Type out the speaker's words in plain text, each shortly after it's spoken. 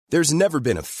There's never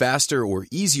been a faster or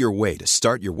easier way to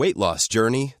start your weight loss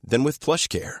journey than with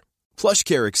PlushCare.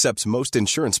 PlushCare accepts most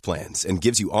insurance plans and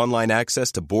gives you online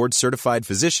access to board-certified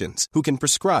physicians who can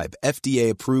prescribe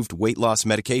FDA-approved weight loss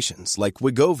medications like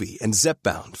Wegovy and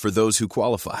Zepbound for those who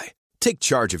qualify. Take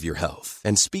charge of your health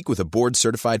and speak with a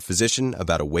board-certified physician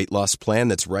about a weight loss plan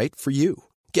that's right for you.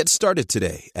 Get started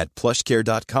today at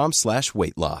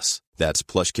plushcare.com/weight loss. That's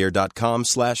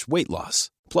plushcare.com/weight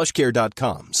loss.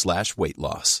 plushcare.com/weight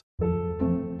loss.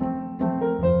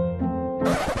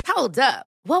 Hold up.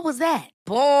 What was that?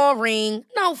 Boring.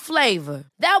 No flavor.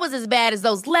 That was as bad as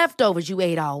those leftovers you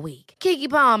ate all week. Keke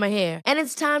Palmer here. And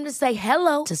it's time to say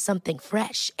hello to something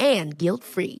fresh and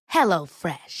guilt-free. Hello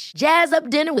Fresh. Jazz up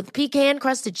dinner with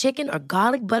pecan-crusted chicken or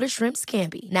garlic butter shrimp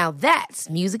scampi. Now that's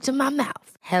music to my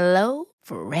mouth. Hello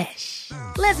Fresh.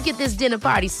 Let's get this dinner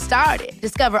party started.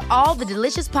 Discover all the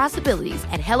delicious possibilities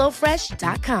at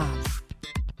hellofresh.com.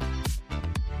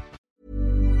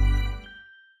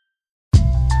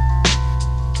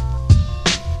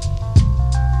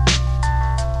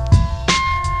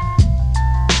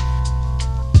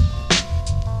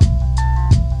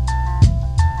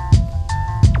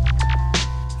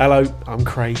 Hello, I'm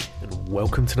Craig, and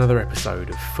welcome to another episode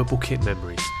of Football Kit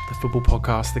Memories, the football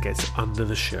podcast that gets under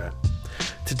the shirt.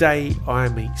 Today, I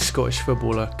meet Scottish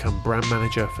footballer come brand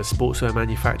manager for sportswear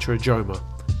manufacturer Joma,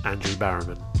 Andrew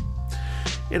Barrowman.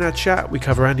 In our chat, we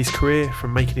cover Andy's career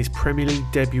from making his Premier League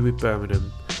debut with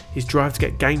Birmingham, his drive to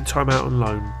get game time out on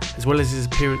loan, as well as his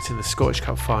appearance in the Scottish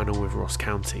Cup final with Ross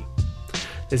County.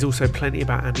 There's also plenty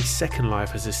about Andy's second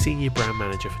life as a senior brand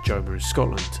manager for Joma in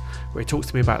Scotland, where he talks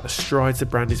to me about the strides the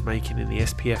brand is making in the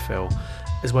SPFL,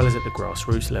 as well as at the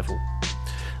grassroots level.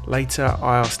 Later,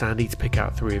 I asked Andy to pick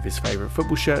out 3 of his favourite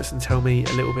football shirts and tell me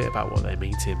a little bit about what they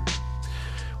mean to him.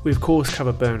 We of course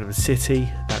cover Birmingham City,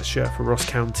 that shirt for Ross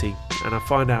County, and I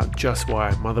find out just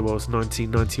why Motherwell's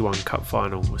 1991 Cup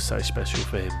final was so special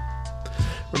for him.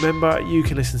 Remember, you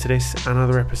can listen to this and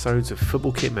other episodes of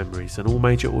Football Kit Memories on all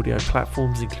major audio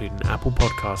platforms including Apple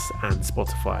Podcasts and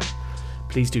Spotify.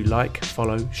 Please do like,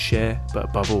 follow, share, but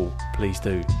above all, please do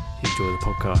enjoy the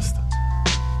podcast.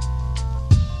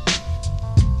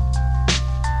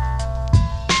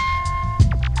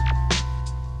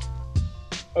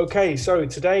 Okay, so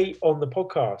today on the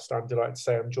podcast, I'm delighted to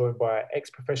say I'm joined by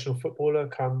ex-professional footballer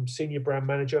come senior brand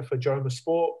manager for Joma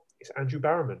Sport. It's Andrew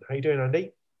Barrowman. How you doing,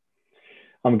 Andy?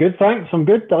 I'm good, thanks. I'm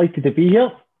good. Delighted to be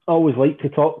here. Always like to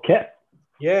talk kit.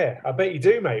 Yeah, I bet you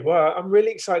do, mate. Well, I'm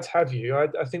really excited to have you.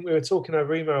 I think we were talking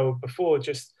over email before,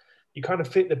 just you kind of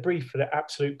fit the brief for the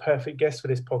absolute perfect guest for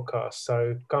this podcast.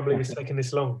 So can't believe it's taken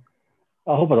this long.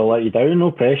 I hope I don't let you down.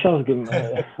 No pressure.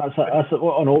 That's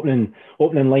what an opening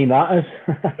line that is.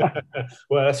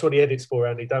 Well, that's what he edits for,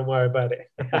 Andy. Don't worry about it.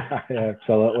 Yeah,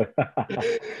 absolutely.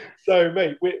 So,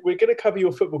 mate, we're going to cover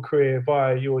your football career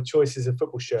via your choices of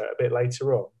football shirt a bit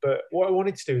later on. But what I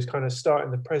wanted to do is kind of start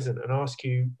in the present and ask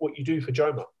you what you do for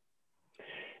Joma.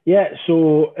 Yeah,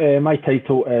 so my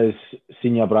title is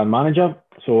Senior Brand Manager.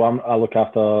 So I look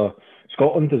after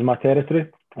Scotland as my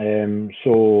territory.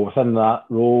 So within that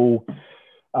role,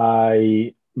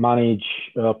 I manage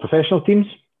professional teams,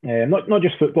 not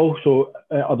just football, so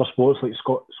other sports like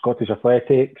Scottish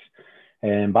athletics,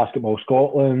 Basketball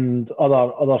Scotland,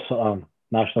 other sort of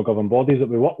national governing bodies that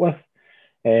we work with.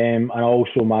 And I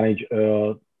also manage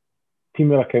our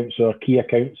teamwear accounts, or key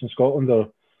accounts in Scotland,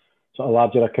 or sort of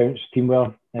larger accounts,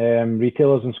 teamwear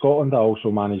retailers in Scotland. I also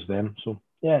manage them. So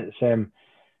yeah,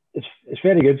 it's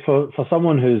very good for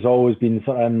someone who's always been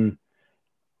sort of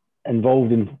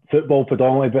involved in football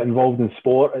predominantly, but involved in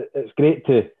sport. It's great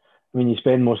to, you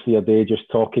spend most of your day just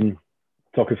talking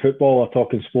football or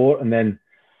talking sport, and then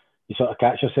you sort of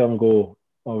catch yourself and go,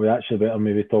 oh, we actually better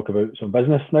maybe talk about some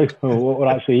business now, what we're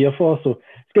actually here for. So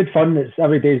it's good fun. It's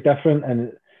every day is different and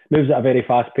it moves at a very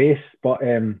fast pace, but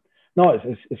no,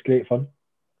 it's great fun.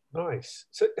 Nice.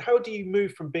 So how do you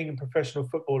move from being a professional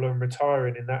footballer and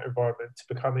retiring in that environment to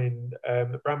becoming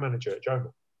a brand manager at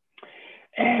Joma?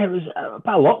 It was a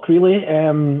bit of luck, really.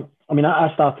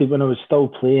 I started when I was still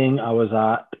playing. I was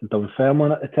at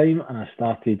Dunfermline at the time, and I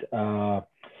started a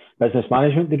business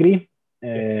management degree,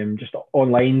 just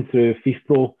online through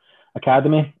FIFPro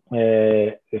Academy,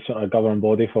 the sort of governing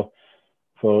body for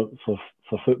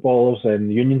footballers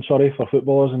and union, for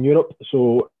footballers in Europe.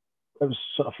 So it was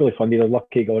sort of fully funded. I was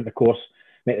lucky, got on the course,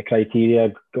 met the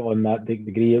criteria, got on that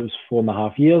degree. It was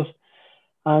 4.5 years,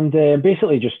 and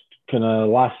basically just kind of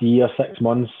last year, 6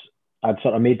 months, I'd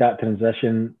sort of made that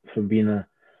transition from being a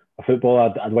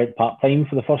footballer. I'd went part-time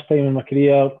for the first time in my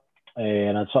career,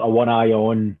 and I'd sort of one eye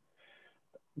on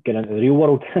getting into the real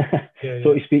world,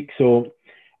 so to speak. So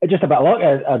just a bit of luck.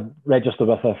 I registered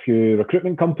with a few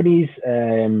recruitment companies,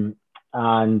 and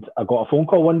I got a phone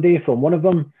call one day from one of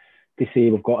them to say,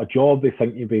 we've got a job we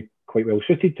think you'd be quite well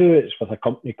suited to. It's with a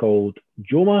company called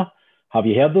Joma. Have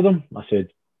you heard of them? I said,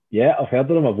 yeah, I've heard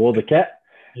of them. I've wore the kit.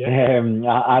 Yeah.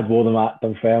 I'd wore them at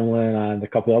Dunfermline and a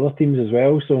couple of other teams as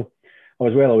well. So I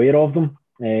was well aware of them.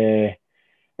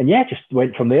 And yeah, just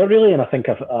went from there really. And I think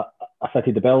I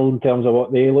fitted the bill in terms of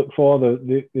what they look for.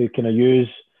 They kind of use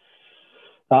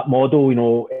that model, you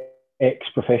know,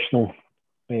 ex-professional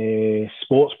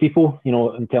sports people, you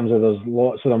know, in terms of there's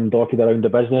lots of them dotted around the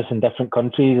business in different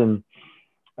countries. And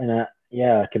I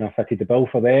kind of fitted the bill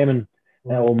for them, and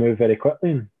it all moved very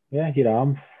quickly. And yeah, here I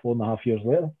am 4.5 years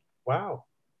later. Wow.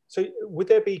 So would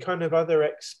there be kind of other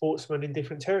ex-sportsmen in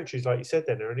different territories, like you said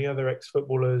then? Are any other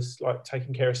ex-footballers like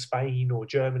taking care of Spain or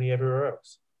Germany, everywhere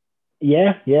else?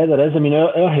 Yeah, there is. I mean,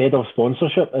 our head of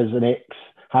sponsorship is an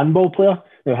ex-handball player.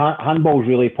 Now, handball is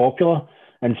really popular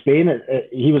in Spain.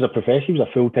 He was a professional, he was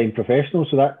a full-time professional,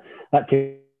 so that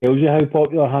tells you how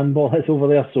popular handball is over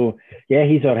there. So yeah,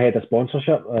 he's our head of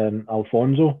sponsorship.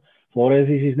 Alfonso Flores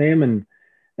is his name, and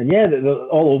yeah, they're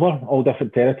all over, all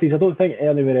different territories. I don't think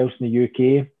anywhere else in the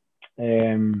UK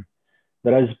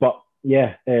there is, but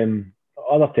yeah,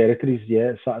 other territories,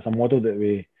 yeah, it's a model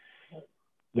that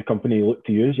the company look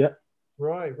to use, yeah.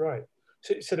 Right.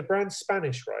 So the brand's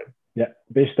Spanish, right? Yeah,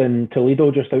 based in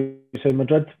Toledo, just outside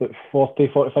Madrid, about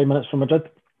 45 minutes from Madrid.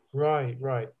 Right.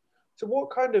 So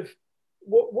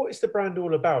what is the brand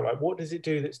all about? Like, what does it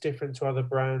do that's different to other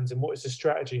brands, and what is the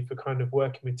strategy for kind of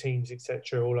working with teams,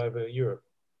 etc., all over Europe?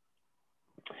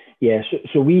 Yeah,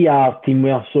 so we are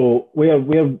teamwear. So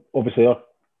we're obviously our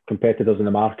competitors in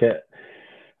the market,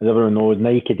 as everyone knows,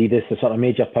 Nike, Adidas, the sort of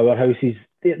major powerhouses.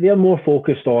 They're more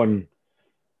focused on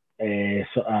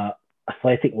sort of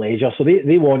athletic leisure. So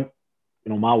they want,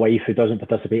 you know, my wife, who doesn't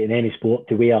participate in any sport,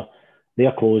 to wear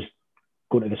their clothes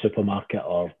going to the supermarket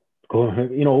or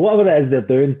going, you know, whatever it is they're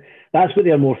doing. That's what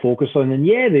they're more focused on. And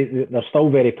yeah, they're still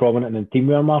very prominent in the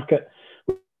teamwear market.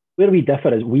 Where we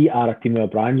differ is we are a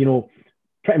teamwear brand. You know,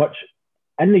 pretty much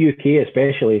in the UK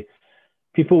especially,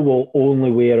 people will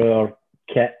only wear our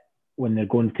kit when they're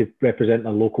going to represent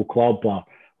their local club or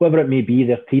whatever it may be,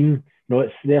 their team. You know,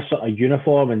 it's their sort of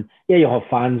uniform, and yeah, you'll have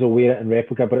fans who'll wear it in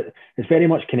replica, but it's very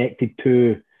much connected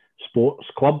to sports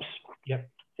clubs. Yep.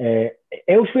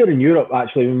 Elsewhere in Europe,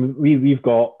 actually, we've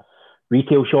got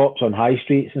retail shops on high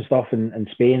streets and stuff in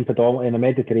Spain, predominantly in the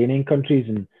Mediterranean countries,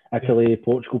 and Italy,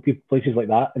 Portugal, places like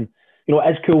that. And you know,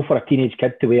 it's cool for a teenage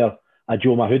kid to wear a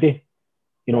Joma hoodie,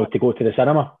 you know, to go to the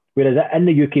cinema. Whereas in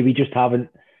the UK, we just haven't.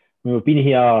 I mean, we've been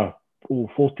here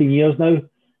 14 years now,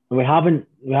 and we haven't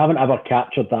ever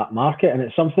captured that market. And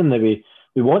it's something that we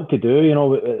want to do. You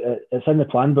know, it's in the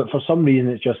plan, but for some reason,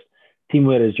 it's just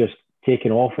teamwear is just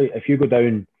taking off. If you go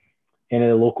down any of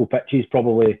the local pitches,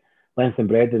 probably length and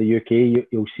breadth of the UK,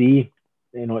 you'll see,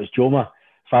 you know, it's Joma.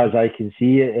 As far as I can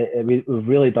see, we've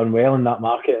really done well in that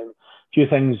market. And a few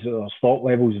things, our stock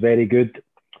level's very good.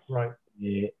 Right.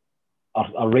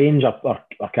 Our range, our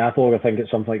catalogue, I think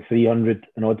it's something like 300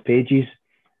 and odd pages.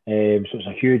 So it's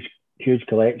a huge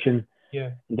collection.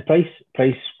 Yeah. The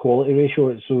price quality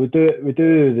ratio. So we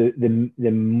do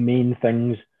the main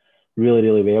things really,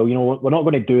 really well. You know, we're not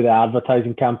going to do the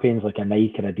advertising campaigns like a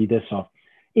Nike or Adidas, or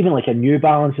even like a New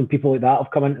Balance, and people like that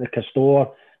have come into the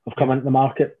Castore, have come into the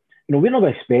market. You know, we're not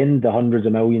going to spend the hundreds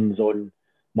of millions on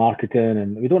marketing,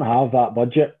 and we don't have that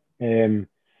budget.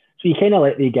 So you kind of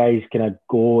let the guys kind of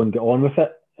go and get on with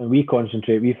it, and we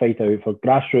concentrate. We fight out for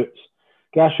grassroots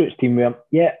teamwear.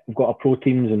 Yeah, we've got our pro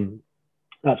teams, and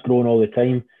that's growing all the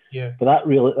time. Yeah. But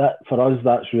that for us,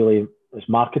 that's really, it's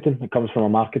marketing. It comes from a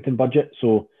marketing budget.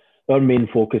 So our main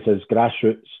focus is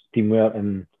grassroots teamwear,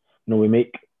 and you know, we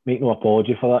make no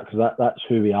apology for that, because that's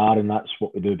who we are and that's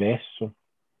what we do best. So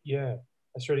yeah,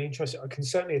 that's really interesting. I can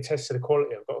certainly attest to the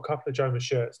quality. I've got a couple of Joma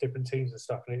shirts, different teams and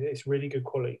stuff, and it's really good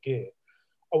quality gear.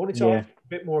 I wanted to ask a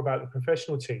bit more about the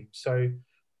professional teams. So,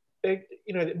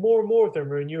 you know, more and more of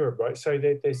them are in Europe, right? So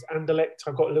there's Anderlecht.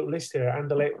 I've got a little list here.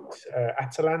 Anderlecht,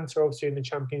 Atalanta, obviously in the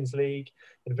Champions League,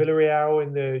 and Villarreal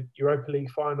in the Europa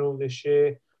League final this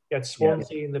year. You had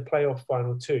Swansea in the playoff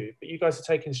final too. But you guys are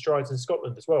taking strides in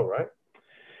Scotland as well, right?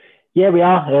 Yeah, we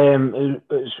are.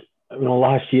 You know,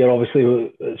 last year,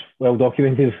 obviously, it's well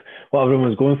documented what everyone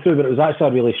was going through, but it was actually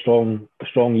a really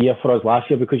strong year for us last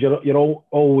year, because you're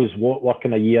always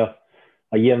working a year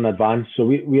in advance. So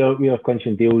we are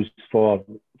clinching deals for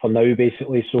now,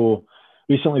 basically. So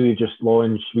recently we've just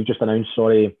announced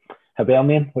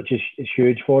Hibernian, which is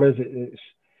huge for us.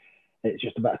 It's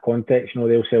just a bit of context. You know,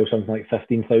 they'll sell something like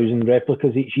 15,000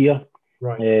 replicas each year.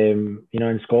 Right. You know,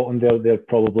 in Scotland, they're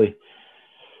probably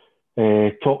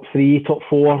top three, top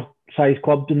four size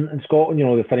clubs in Scotland. You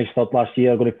know, they finished third last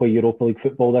year, going to play Europa League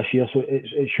football this year. So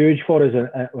it's huge for us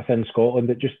within Scotland.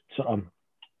 It just sort of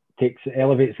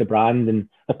elevates the brand, and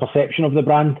the perception of the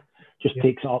brand just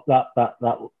takes it up that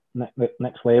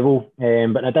next level. But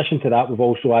in addition to that, we've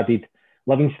also added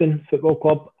Livingston Football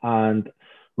Club and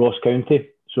Ross County.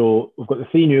 So we've got the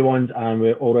three new ones, and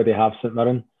we already have St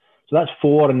Mirren. So that's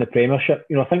 4 in the Premiership.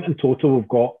 You know, I think in total we've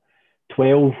got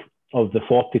 12 of the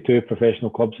 42 professional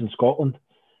clubs in Scotland,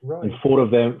 right. And four of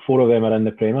them are in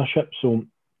the Premiership. So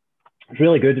it's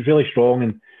really good. It's really strong,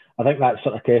 and I think that's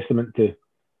sort of testament to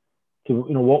you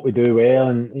know what we do well.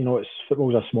 And you know,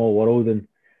 football's a small world, and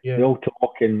they all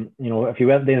talk. And you know, if you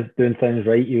weren't doing things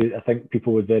right, I think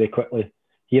people would very quickly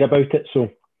hear about it. So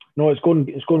no, it's going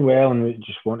well, and we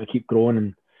just want to keep growing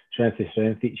and strength to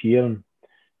strength each year and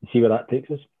see where that takes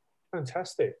us.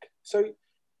 Fantastic. So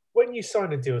when you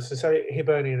sign a deal, so say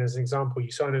Hibernian as an example,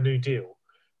 you sign a new deal,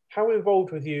 how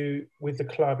involved with you with the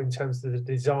club in terms of the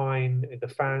design, the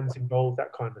fans involved,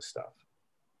 that kind of stuff?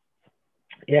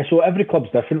 Yeah, so every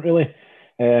club's different, really.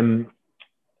 In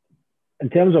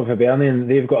terms of Hibernian,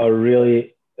 they've got a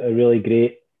really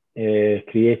great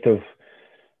creative.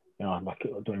 You know, I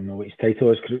don't even know what his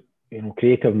title is. You know,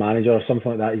 creative manager or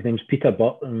something like that. His name's Peter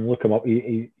Butt, and look him up.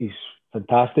 He's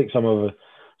fantastic. Some of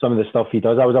the stuff he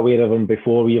does, I was aware of him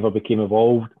before we ever became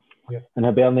involved in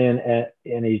Hibernian,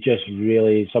 and he's just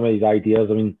really, some of his ideas.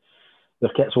 I mean, their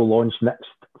kits will launch next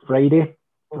Friday,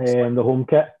 the home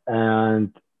kit,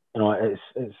 and you know,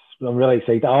 it's I'm really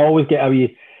excited. I always get a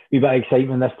wee bit of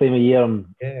excitement this time of year.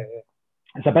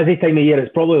 It's a busy time of year.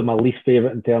 It's probably my least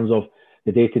favourite in terms of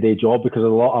the day-to-day job, because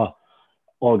there's a lot of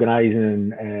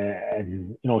organising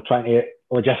and you know, trying to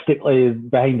logistically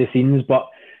behind the scenes. But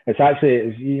it's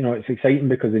actually, you know, it's exciting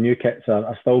because the new kits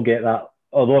I still get that.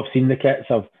 Although I've seen the kits,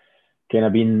 I've kind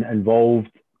of been involved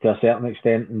to a certain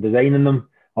extent in designing them.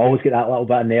 I always get that little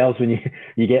bit of nerves when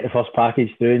you get the first package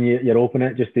through and you open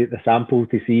it, just the sample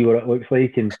to see what it looks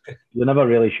like, and you're never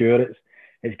really sure.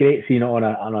 It's great seeing it on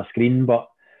a screen, but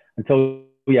until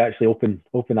we actually open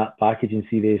that package and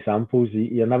see the samples,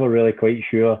 you're never really quite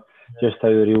sure just how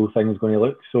the real thing is going to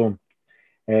look. So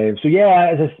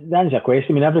yeah, to answer your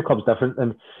question, I mean, every club's different,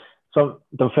 and so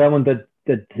Dunfermline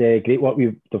did great work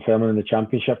with Dunfermline in the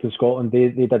Championship in Scotland. They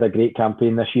did a great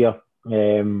campaign this year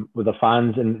with their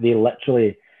fans, and they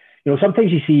literally, you know,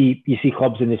 sometimes you see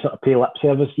clubs and they sort of pay lip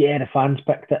service. Yeah, the fans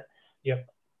picked it.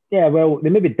 Yeah, well, they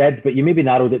maybe did, but you maybe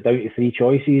narrowed it down to 3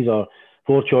 choices or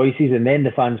 4 choices, and then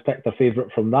the fans picked their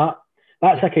favourite from that.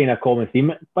 That's a kind of common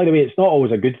theme. By the way, it's not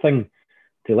always a good thing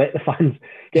to let the fans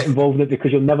get involved in it,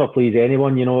 because you'll never please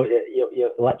anyone. You know,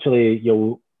 you literally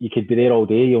you could be there all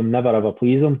day, you'll never ever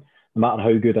please them, no matter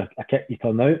how good a kit you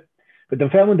turn out. But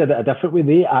Dunfermline did it a different way.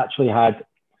 They actually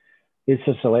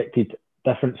selected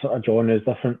different sort of genres,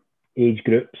 different age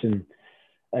groups, and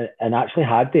actually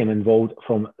had them involved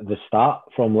from the start,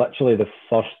 from literally the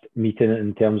first meeting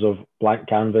in terms of blank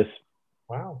canvas.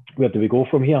 Wow. Where do we go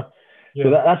from here? Yeah. So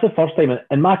that's the first time,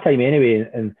 in my time anyway,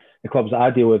 in the clubs that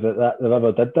I deal with, that they've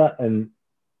ever did that. And,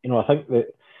 you know, I think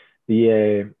that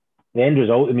the end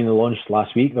result, I mean, the launch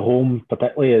last week, the home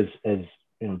particularly is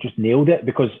you know, just nailed it,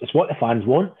 because it's what the fans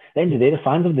want. At the end of the day, the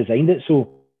fans have designed it.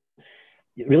 So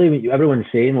really, everyone's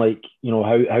saying, like, you know,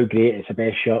 how great, it's the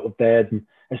best shirt we've did. And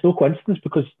it's no coincidence,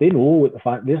 because they know what the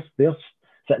fans, they're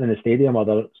sitting in the stadium or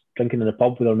they're drinking in the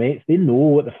pub with their mates. They know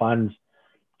what the fans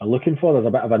are looking for. There's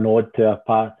a bit of a nod to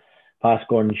a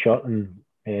Pascon shirt in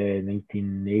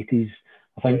 1980s,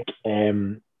 I think.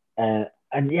 And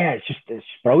yeah, it's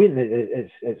brilliant.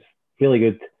 It's really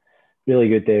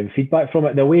good feedback from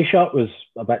it. The away shirt was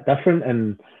a bit different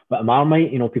and a bit of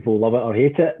Marmite. You know, people love it or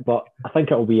hate it, but I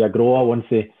think it'll be a grower once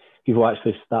people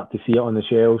actually start to see it on the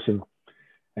shelves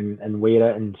and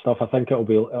wear it and stuff. I think it'll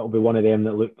be one of them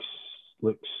that looks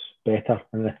better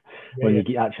when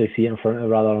you actually see it in front of,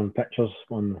 rather than pictures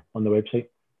on the website.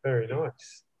 Very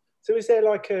nice. So is there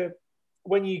like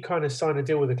when you kind of sign a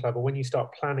deal with a club, or when you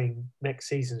start planning next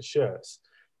season's shirts,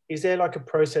 is there like a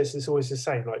process that's always the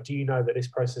same? Like, do you know that this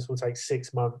process will take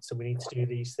 6 months and we need to do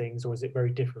these things, or is it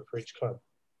very different for each club?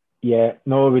 Yeah,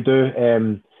 no, we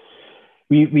do.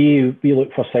 We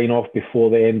look for sign off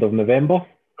before the end of November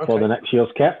for the next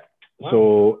year's kit. Wow.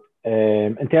 So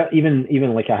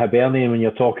even like a Hibernian, when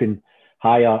you're talking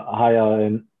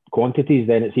higher quantities,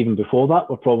 then it's even before that.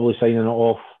 We're probably signing it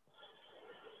off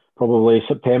probably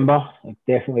September,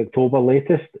 definitely October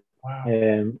latest. Wow.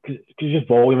 Because just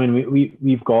volume, and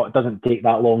we've got, it doesn't take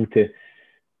that long to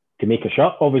make a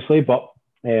shirt, obviously, but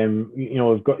you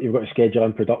know, you've got to schedule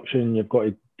in production, you've got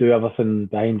to do everything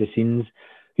behind the scenes.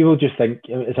 People just think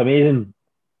it's amazing.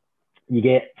 you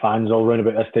get fans all around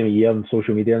about this time of year on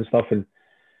social media and stuff, and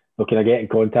they'll kind of get in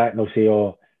contact and they'll say,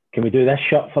 "Oh, can we do this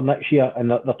shirt for next year?"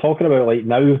 And they're talking about like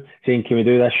now saying, "Can we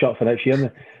do this shirt for next year?"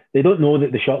 And they don't know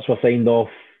that the shirts were signed off,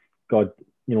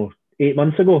 8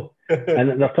 months ago,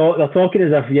 and they're talking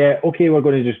as if, yeah, okay, we're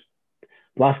going to just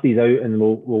blast these out and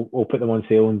we'll put them on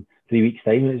sale in 3 weeks'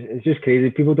 time. It's just crazy.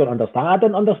 People don't understand. I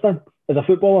didn't understand as a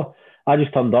footballer. I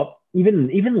just turned up,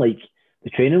 even like the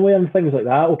training wear and things like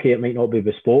that. Okay, it might not be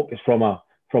bespoke. It's from a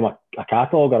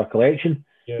catalogue or a collection.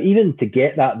 Yeah. Even to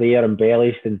get that there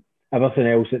embellished and everything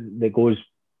else that goes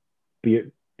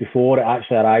before it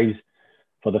actually arrives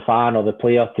for the fan or the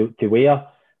player to wear,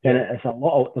 then there's a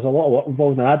lot of work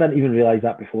involved. And I didn't even realise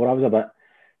that before. I was a bit,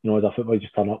 as a footballer, you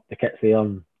just turn up, the kit's there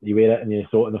and you wear it and you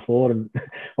throw it on the floor and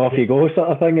off you go, sort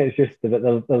of thing. It's just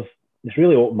it's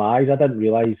really opened my eyes. I didn't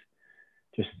realise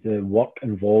just the work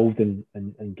involved in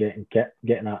getting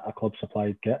a club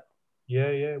supplied kit.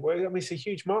 Yeah. Well, I mean, it's a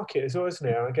huge market as well, isn't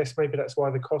it? I guess maybe that's why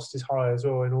the cost is high as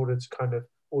well, in order to kind of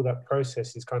all that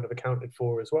process is kind of accounted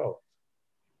for as well.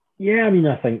 Yeah, I mean,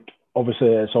 I think obviously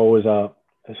it's always a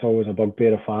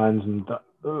bugbear of fans, and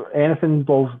anything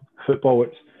involved football.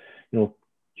 It's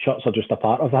shirts are just a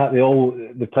part of that.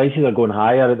 The prices are going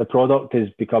higher. The product is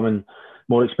becoming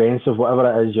more expensive.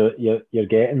 Whatever it is you're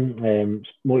getting, it's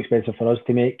more expensive for us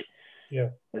to make. Yeah,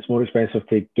 it's more expensive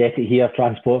to get it here,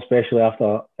 transport, especially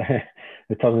after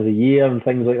the turn of the year and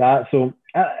things like that. So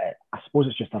I suppose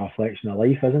it's just a reflection of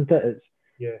life, isn't it?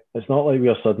 It's not like we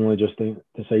are suddenly just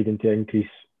deciding to increase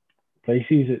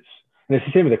prices. And it's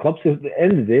the same with the clubs. At the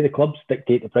end of the day, the clubs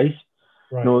dictate the price.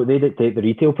 Right. No, they dictate the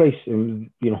retail price.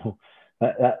 And,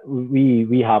 that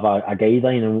we have a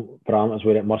guideline and parameters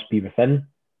where it must be within,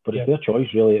 but it's their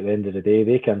choice really. At the end of the day,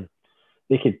 they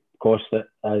could cost it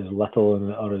as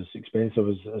little or as expensive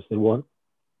as they want.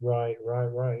 Right.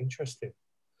 Interesting.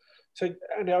 So,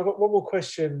 Andy, I've got one more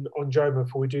question on Joma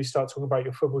before we do start talking about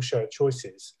your football shirt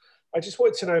choices. I just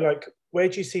wanted to know, where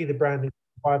do you see the brand in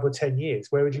 5 or 10 years?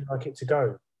 Where would you like it to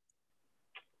go?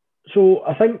 So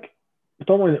I think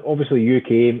predominantly, obviously,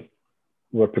 UK,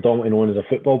 we're predominantly known as a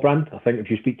football brand. I think if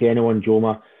you speak to anyone,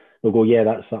 Joma, they'll go, yeah,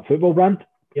 that's that football brand.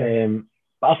 Yeah.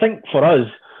 But I think for us,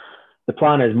 the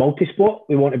plan is multi-sport.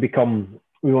 We want to become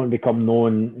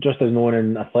known, just as known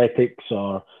in athletics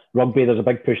or rugby. There's a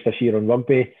big push this year on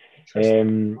rugby.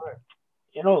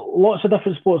 Lots of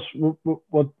different sports.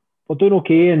 We're doing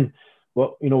okay, and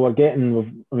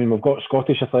we've got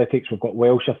Scottish athletics, we've got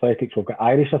Welsh athletics, we've got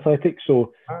Irish athletics.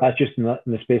 So that's just in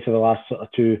the space of the last sort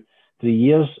of 2-3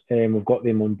 years. We've got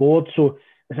them on board. So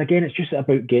it's just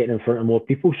about getting in front of more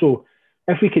people. So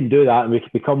if we can do that and we can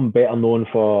become better known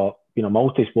for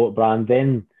multi-sport brand,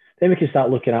 then we can start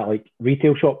looking at like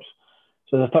retail shops.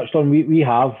 So as I touched on, we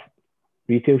have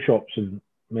retail shops in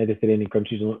Mediterranean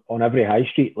countries on every high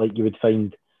street, like you would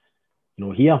find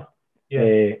here.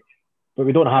 Yeah. But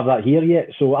we don't have that here yet.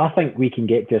 So I think we can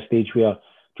get to a stage where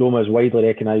Joma is widely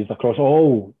recognised across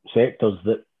all sectors,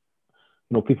 that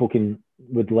people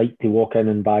would like to walk in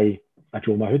and buy a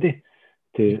Joma hoodie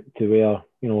to wear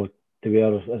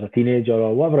as a teenager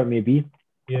or whatever it may be.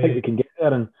 I think we can get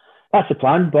there, and that's the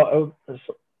plan. But it's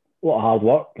a lot of hard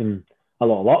work and a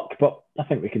lot of luck. But I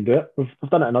think we can do it. We've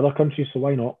done it in other countries, so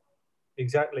why not?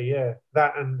 Exactly, yeah.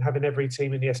 That and having every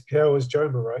team in the SPL as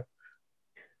Joma, right?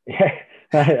 Yeah,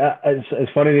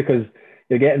 it's funny because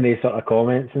you're getting these sort of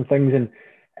comments and things, and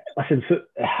listen,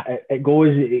 it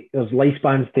goes. There's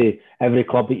lifespans to every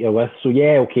club that you're with. So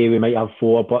yeah, okay, we might have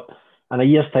 4, but in a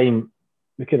year's time,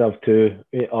 we could have 2,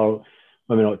 or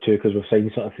maybe not 2 because we've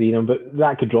signed sort of 3 of them, but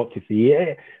that could drop to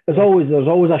 3. There's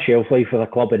always a shelf life for the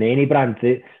club in any brand.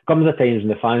 There comes a times when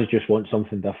the fans just want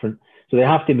something different, so they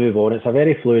have to move on. It's a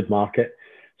very fluid market.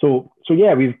 So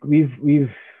yeah, we've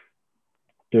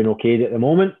doing okay at the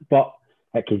moment, but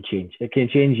it can change. It can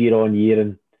change year on year,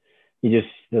 and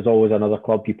there's always another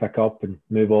club you pick up and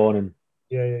move on, and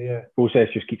yeah. Process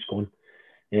just keeps going.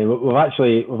 We've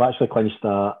actually clinched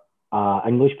a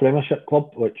English Premiership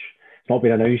club, which has not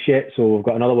been announced yet. So we've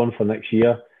got another one for next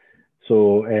year.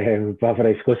 So but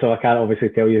very exclusive. I can't obviously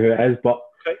tell you who it is, but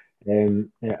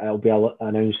it'll be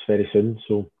announced very soon.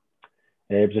 So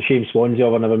it was a shame Swansea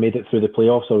never made it through the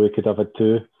playoffs, or we could have had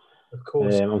 2. Of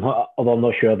course. Although I'm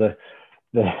not sure the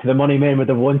money men would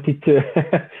have wanted to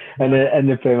in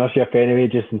the Premiership anyway,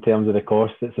 just in terms of the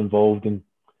cost that's involved and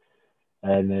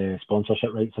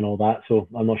sponsorship rights and all that. So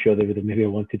I'm not sure they would have maybe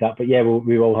wanted that. But yeah,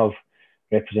 we will have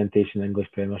representation in the English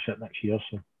Premiership next year.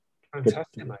 So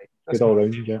fantastic, mate. That's good all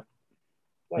round, yeah.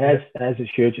 Well,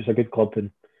 It's huge. It's a good club,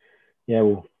 and yeah,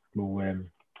 we'll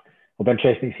be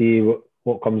interesting to see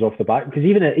what comes off the back, because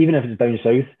even if it's down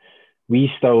south,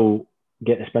 we still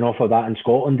get the spin off of that in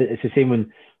Scotland. It's the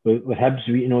same with Hibs.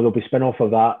 There'll be spin off of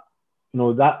that.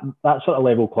 That sort of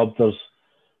level club. There's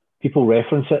people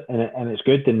reference it, and it's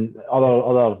good. And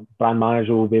other brand managers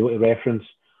will be able to reference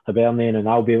Hibernian, and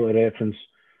I'll be able to reference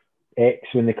X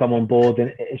when they come on board.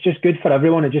 And it's just good for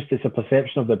everyone. It's a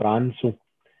perception of the brand. So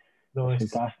nice.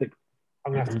 It's fantastic.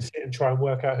 I'm going to have to sit and try and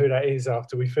work out who that is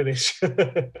after we finish.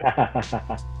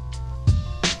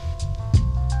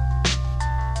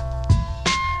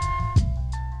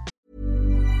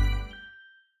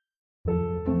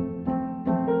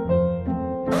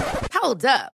 Hold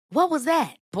up. What was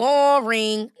that?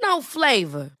 Boring. No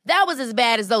flavor. That was as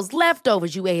bad as those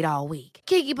leftovers you ate all week.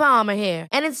 Keke Palmer here,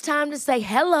 and it's time to say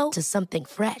hello to something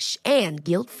fresh and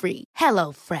guilt-free.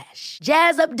 Hello Fresh.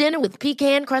 Jazz up dinner with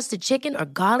pecan-crusted chicken or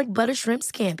garlic butter shrimp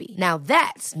scampi. Now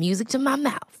that's music to my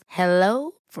mouth.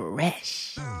 Hello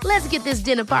Fresh. Let's get this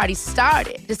dinner party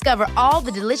started. Discover all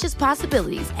the delicious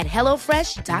possibilities at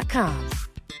hellofresh.com.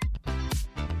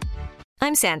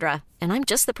 I'm Sandra, and I'm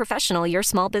just the professional your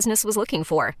small business was looking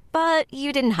for. But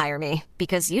you didn't hire me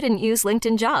because you didn't use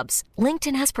LinkedIn Jobs.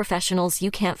 LinkedIn has professionals you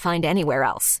can't find anywhere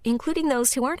else, including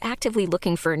those who aren't actively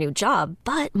looking for a new job,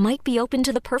 but might be open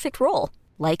to the perfect role,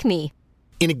 like me.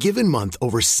 In a given month,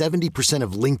 over 70%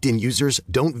 of LinkedIn users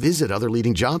don't visit other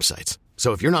leading job sites.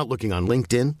 So if you're not looking on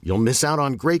LinkedIn, you'll miss out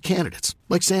on great candidates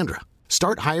like Sandra.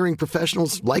 Start hiring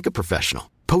professionals like a professional.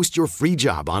 Post your free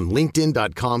job on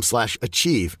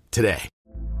linkedin.com/achieve today.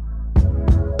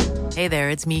 Hey there,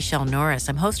 it's Michelle Norris.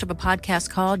 I'm host of a podcast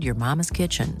called Your Mama's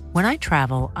Kitchen. When I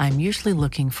travel, I'm usually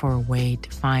looking for a way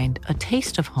to find a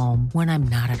taste of home when I'm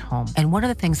not at home. And one of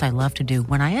the things I love to do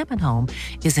when I am at home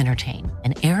is entertain.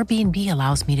 And Airbnb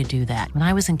allows me to do that. When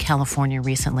I was in California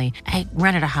recently, I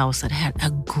rented a house that had a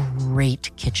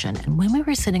great kitchen. And when we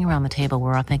were sitting around the table, we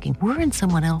were all thinking, we're in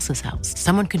someone else's house.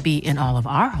 Someone could be in all of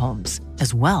our homes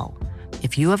as well.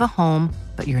 If you have a home,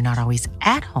 but you're not always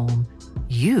at home,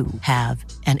 you have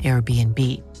an Airbnb.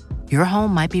 Your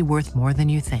home might be worth more than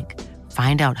you think.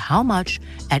 Find out how much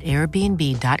at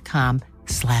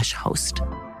airbnb.com/host.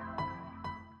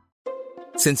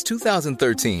 Since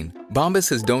 2013, Bombas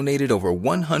has donated over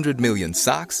 100 million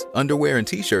socks, underwear, and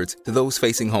T-shirts to those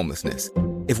facing homelessness.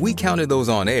 If we counted those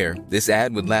on air, this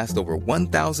ad would last over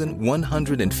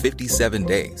 1,157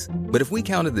 days. But if we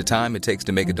counted the time it takes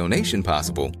to make a donation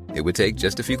possible, it would take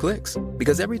just a few clicks.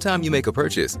 Because every time you make a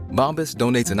purchase, Bombas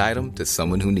donates an item to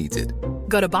someone who needs it.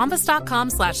 Go to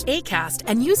bombas.com/ACAST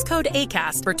and use code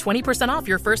ACAST for 20% off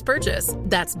your first purchase.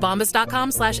 That's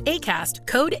bombas.com/ACAST,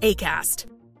 code ACAST.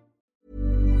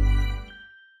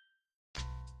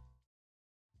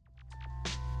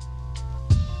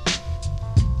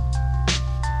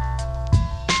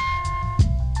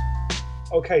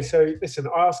 Okay, so listen,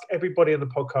 I ask everybody on the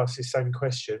podcast this same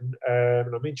question,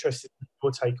 and I'm interested in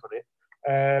your take on it.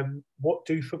 What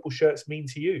do football shirts mean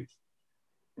to you?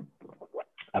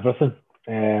 Everything.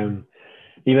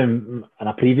 Even in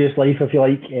a previous life, if you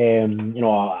like,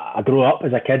 I grew up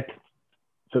as a kid,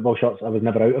 football shirts. I was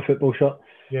never out of football shirt.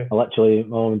 Yeah. My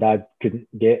mum and dad couldn't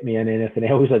get me in anything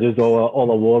else. I just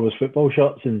all I wore was football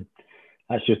shirts, and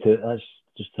that's just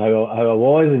how I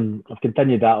was, and I've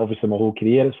continued that obviously my whole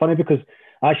career. It's funny because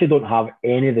I actually don't have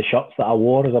any of the shirts that I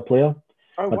wore as a player.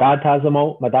 My dad has them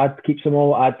all. My dad keeps them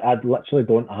all. I literally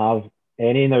don't have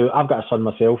any now. I've got a son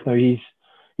myself now. He's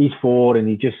 4 and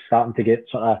he's just starting to get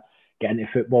into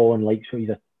football and likes. He's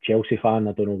a Chelsea fan.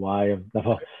 I don't know why.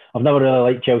 I've never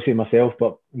really liked Chelsea myself,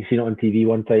 but you've seen it on TV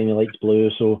one time. He likes blue,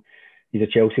 so he's a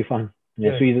Chelsea fan.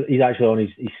 Yeah. So he's actually on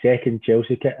his second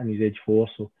Chelsea kit and he's age 4.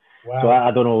 So. Wow. So I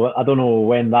don't know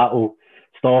when that will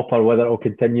stop or whether it will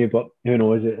continue, but who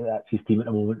knows? That's his team at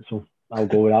the moment, so I'll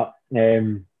go with that.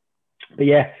 But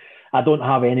yeah, I don't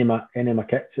have any of my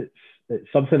kits.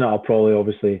 It's something that I'll probably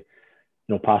obviously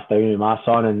pass down to my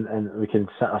son, and we can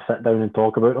sit down and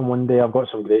talk about them one day. I've got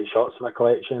some great shots in my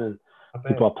collection and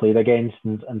people I played against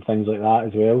and things like that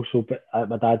as well. So, but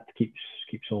my dad keeps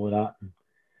all of that. And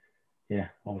yeah,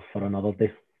 all for another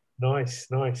day. Nice.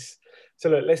 So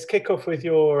look, let's kick off with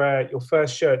your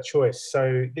first shirt choice.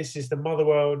 So this is the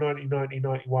Motherwell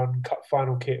 1990-91 Cup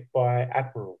final kit by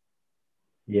Admiral.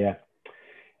 Yeah.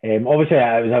 Obviously,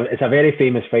 it's a very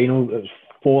famous final. It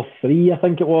was 4-3, I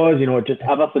think it was. Just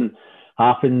everything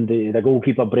happened. The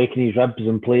goalkeeper breaking his ribs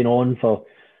and playing on for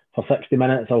 60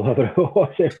 minutes or whatever it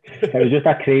was. It was just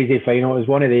a crazy final. It was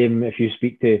one of them, if you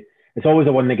speak to... It's always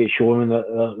the one that gets shown when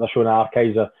they're showing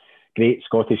archives of great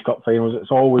Scottish Cup finals.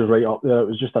 It's always right up there. It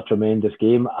was just a tremendous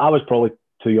game. I was probably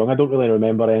too young. I don't really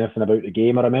remember anything about the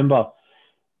game. I remember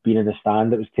being in the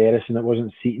stand. It was terrace and it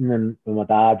wasn't seating, and with my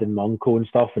dad and my uncle and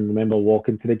stuff, and remember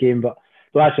walking to the game. But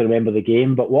I don't actually remember the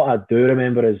game. But what I do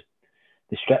remember is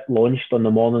the strip launched on the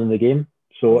morning of the game.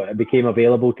 So it became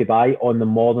available to buy on the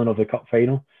morning of the cup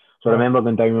final. So I remember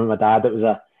going down with my dad. It was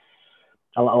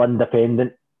a little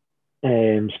independent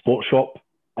sports shop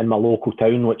in my local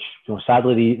town, which, you know,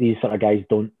 sadly these sort of guys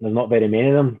don't. There's not very many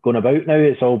of them going about now.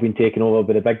 It's all been taken over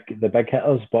by the big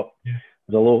hitters. But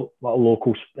there's a little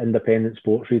local independent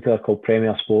sports retailer called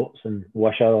Premier Sports in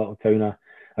Wishaw, a little town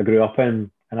I grew up in.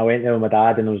 And I went there with my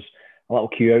dad, and there was a little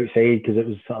queue outside because it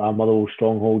was sort of a Motherwell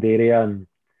stronghold area, and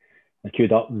I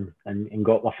queued up and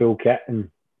got my full kit, and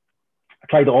I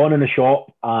tried it on in the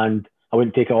shop, and I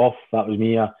wouldn't take it off. That was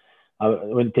me. I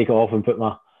wouldn't take it off and put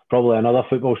probably another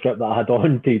football strip that I had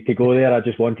on to go there. I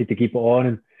just wanted to keep it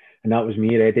on, and that was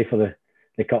me ready for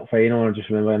the cup final. I just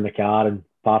remember in the car and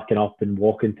parking up and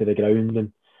walking to the ground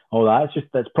and all that.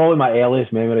 It's probably my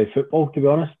earliest memory of football, to be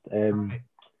honest.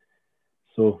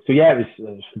 So yeah, it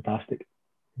was fantastic.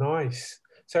 Nice.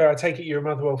 So I take it you're a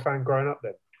Motherwell fan growing up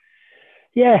then?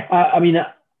 Yeah, I mean,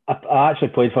 I actually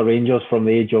played for Rangers from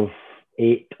the age of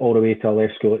 8 all the way till I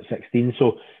left school at 16.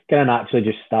 So kind of naturally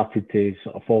just started to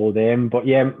sort of follow them. But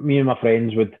yeah, me and my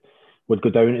friends would go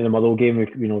down to the Motherwell game. We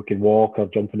could walk or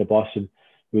jump on the bus, and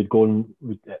we would go and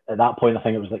at that point I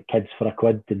think it was like kids for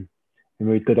 £1, and we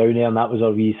would go down there, and that was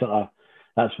our wee sort of,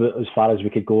 that's as far as we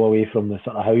could go away from the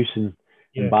sort of house and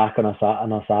back on a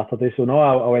Saturday. So no,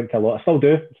 I went to a lot. I still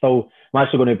do. I'm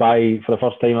actually going to buy, for the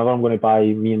first time ever, I'm going to buy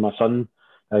me and my son.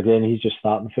 Again, he's just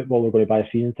starting football. We're going to buy a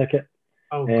season ticket.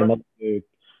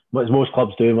 As most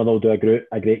clubs do, Motherwell do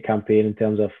a great campaign in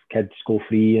terms of kids go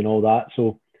free and all that.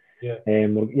 So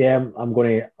I'm going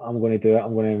to do it.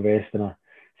 I'm going to invest in a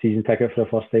season ticket for the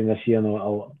first time this year, and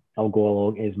I'll go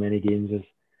along to as many games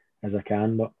as I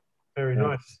can. But very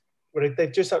nice. Well,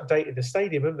 they've just updated the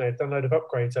stadium, haven't they? They've done a load of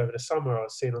upgrades over the summer, I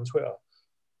was seeing on Twitter.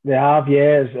 They have,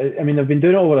 yeah. I mean, they've been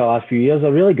doing it over the last few years. They're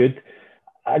really good.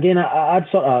 Again, I'd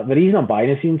sort of, the reason I'm buying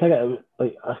a season ticket,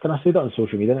 like I kind of said that on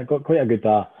social media, and it got quite a good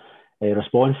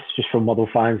response just from Motherwell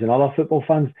fans and other football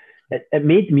fans. It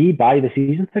made me buy the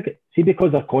season ticket. See,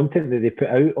 because of content that they put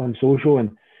out on social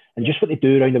and just what they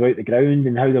do round about the ground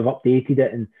and how they've updated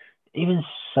it, and even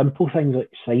simple things like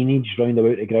signage round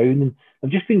about the ground. And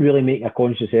they've just been really making a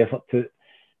conscious effort to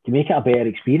make it a better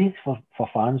experience for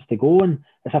fans to go. And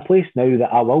it's a place now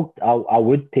that I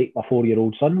would take my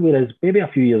 4-year-old son, whereas maybe a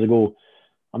few years ago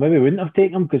I maybe wouldn't have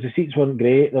taken him because the seats weren't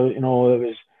great. You know,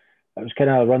 it was kind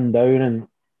of run down,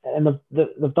 and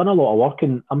they've done a lot of work.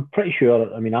 And I'm pretty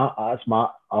sure, I mean, I'm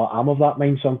of that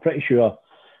mind, so I'm pretty sure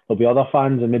there'll be other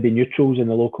fans and maybe neutrals in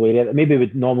the local area that maybe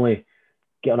would normally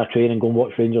get on a train and go and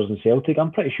watch Rangers and Celtic.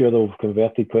 I'm pretty sure they've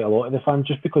converted quite a lot of the fans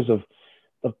just because of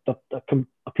they're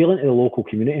appealing to the local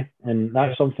community, and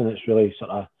that's something that's really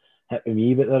sort of hit with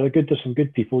me. But there's some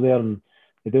good people there, and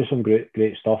they do some great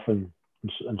stuff and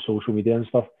social media and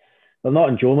stuff. They're not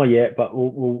in Joma yet, but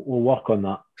we'll work on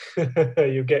that.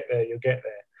 You'll get there.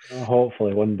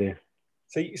 Hopefully one day.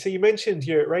 So you mentioned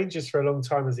you're at Rangers for a long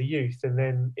time as a youth, and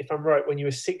then, if I'm right, when you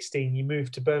were 16, you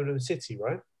moved to Birmingham City,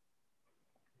 right?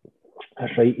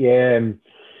 That's right.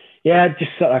 Yeah, I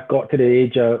just sort of got to the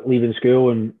age of leaving school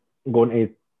and going to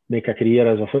make a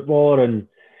career as a footballer, and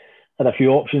had a few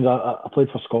options. I played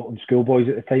for Scotland schoolboys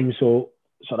at the time, so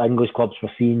sort of English clubs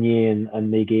were seeing you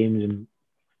and their games, and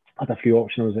had a few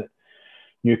options at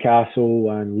Newcastle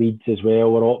and Leeds as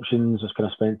well were options. Just kind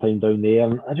of spent time down there,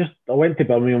 and I went to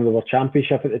Birmingham. They were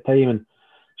Championship at the time, and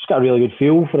just got a really good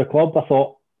feel for the club. I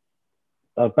thought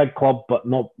they're a big club, but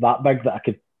not that big that I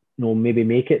could, maybe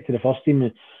make it to the first team.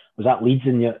 I was at Leeds,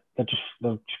 and they've just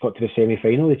got to the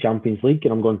semi-final of the Champions League,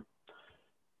 and I'm going,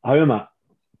 how am I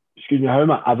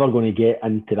ever going to get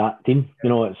into that team? You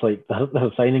know, it's like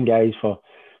they're signing guys for,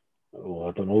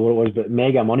 I don't know what it was, but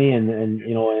mega money, and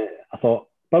I thought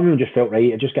Birmingham just felt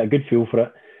right. I just got a good feel for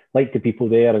it, liked the people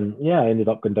there, and I ended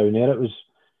up going down there. It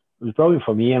was brilliant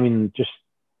for me. I mean,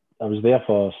 I was there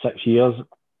for 6 years.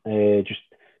 Just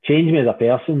changed me as a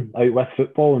person out with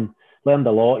football, and learned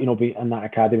a lot, be in that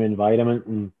academy environment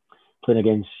and playing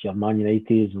against your Man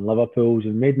Uniteds and Liverpools,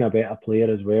 and made me a better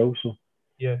player as well. So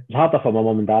yeah, it was harder for my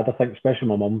mum and dad, I think, especially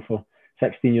my mum, for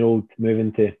 16-year-old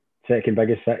moving to second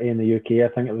biggest city in the UK.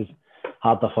 I think it was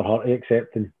harder for her to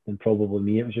accept than probably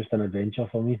me. It was just an adventure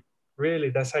for me. Really?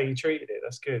 That's how you treated it?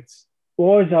 That's good.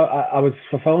 I was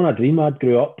fulfilling a dream. I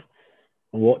grew up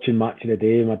watching Match of the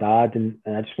Day with my dad, and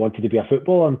I just wanted to be a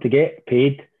footballer and to get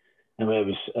paid. I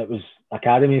mean, it was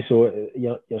academy, so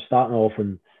you're starting off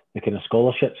in the kind of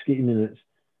scholarship scheme, and it's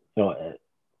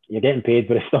you're getting paid,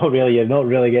 but it's not really, you're not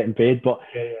really getting paid. But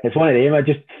it's one of them. I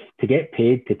just, to get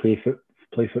paid to play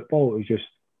football, it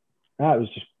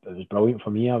was brilliant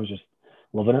for me. I was just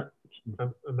loving it.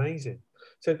 Amazing.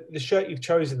 So the shirt you've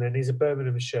chosen then is a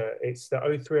Birmingham shirt. It's the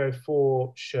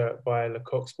 0304 shirt by Le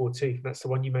Coq Sportif. And that's the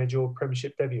one you made your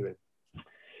Premiership debut in.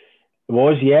 It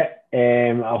was, yeah.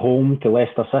 At home to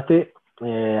Leicester City.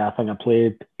 I think I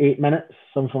played 8 minutes,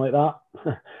 something like that.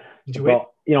 Did you win?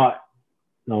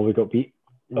 No, we got beat.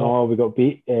 We got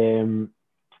beat.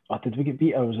 Did we get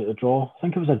beat or was it a draw? I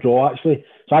think it was a draw, actually.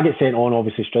 So I get sent on,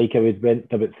 obviously, striker. We'd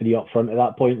went about 3 up front at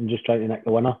that point and just trying to nick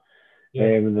the winner. Yeah.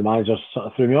 And the manager sort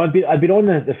of threw me on. I'd been on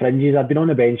the fringes. I'd been on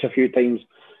the bench a few times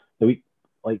the week,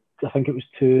 like I think it was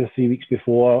 2 or 3 weeks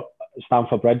before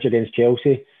Stamford Bridge against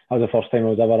Chelsea. That was the first time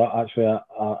I was ever actually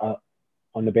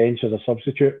on the bench as a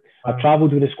substitute. Wow. I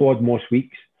travelled with the squad most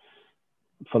weeks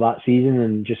for that season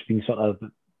and just been sort of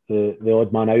the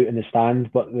odd man out in the stand.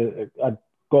 But I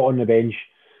got on the bench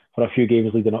for a few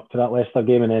games leading up to that Leicester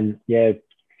game, and then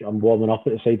I'm warming up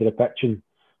at the side of the pitch and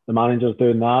the manager's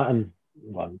doing that, and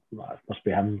well, it must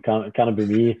be him, can't be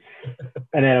me.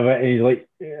 And then he's like,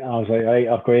 I was like, right,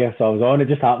 I've got you. So I was on. It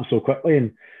just happened so quickly,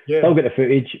 and still get the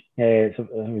footage. It's a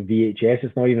VHS.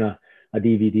 It's not even a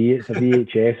DVD. It's a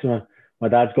VHS. My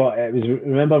dad's got it. Was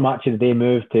remember Match of the Day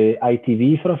moved to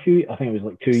ITV for a few. I think it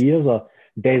was like 2 years. Or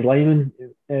Des Lyman.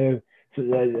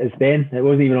 It's then. It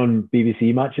wasn't even on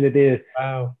BBC Match of the Day.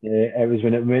 Wow. It was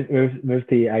when it moved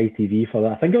to ITV for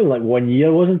that. I think it was like 1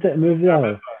 year, wasn't it? It moved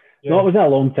there. Yeah. No, it wasn't a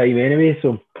long time anyway.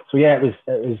 So yeah,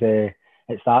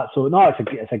 it's that. So no,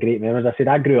 it's a great memory. As I said,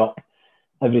 I grew up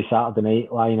every Saturday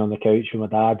night lying on the couch with my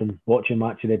dad and watching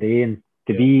Match of the Day, and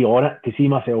to be on it, to see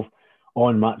myself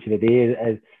on Match of the Day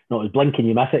is not as blinking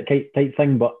you miss it type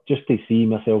thing, but just to see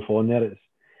myself on there, it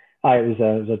was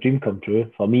a dream come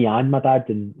true for me and my dad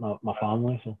and my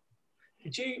family. So.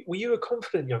 Were you a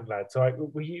confident young lad? Like,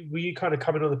 were you kind of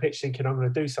coming on the pitch thinking I'm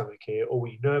going to do something here, or were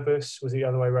you nervous? Was it the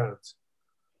other way around?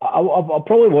 I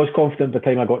probably was confident by the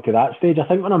time I got to that stage. I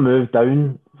think when I moved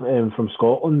down from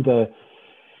Scotland, I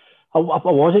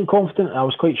wasn't confident. I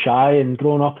was quite shy and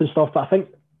growing up and stuff. But I think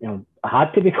I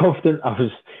had to be confident. I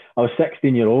was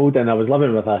 16-year-old and I was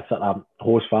living with a sort of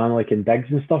host family like in digs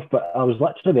and stuff. But I was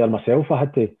literally there myself. I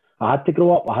had to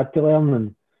grow up. I had to learn,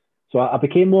 and so I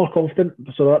became more confident.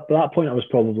 So at that point, I was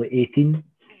probably 18,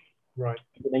 right?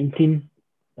 19,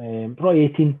 probably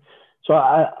 18. So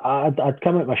I'd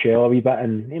come out my shell a wee bit,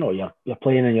 and you're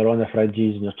playing and you're on the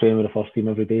fringes and you're training with the first team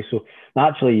every day. So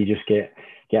naturally you just get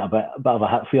a bit of a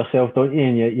hit for yourself, don't you?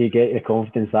 And you get your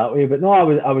confidence that way. But no, I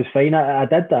was fine. I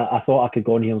did that. I thought I could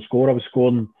go on here and score. I was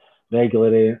scoring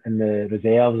regularly in the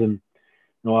reserves and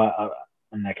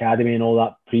in the academy and all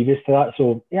that previous to that.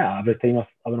 So yeah, every time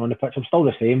I went on the pitch, I'm still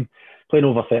the same. Playing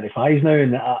over 35s now,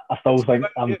 and I still think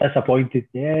I'm disappointed.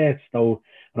 Yeah, it's still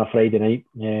on a Friday night.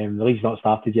 The league's not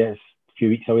started yet. It's a few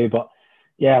weeks away, but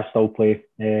yeah, I still play.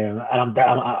 And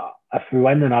if we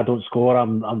win and I don't score,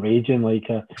 I'm raging like,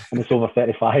 and it's over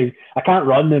 35. I can't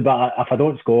run, but if I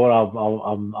don't score,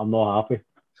 I'm not happy.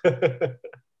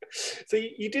 So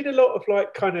you did a lot of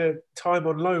like kind of time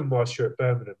on loan whilst you're at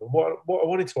Birmingham. And what I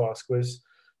wanted to ask was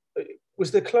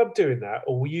the club doing that,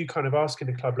 or were you kind of asking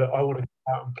the club, look, I want to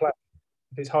go out and play?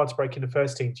 If it's hard to break in the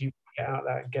first team, do you get out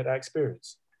that and get that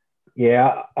experience?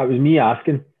 Yeah, it was me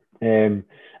asking. In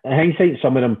hindsight,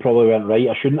 some of them probably went right.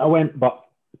 I shouldn't have went, but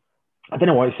I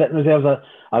didn't want to sit in reserves.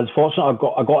 I was fortunate.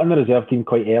 I got in the reserve team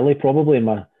quite early, probably in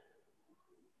my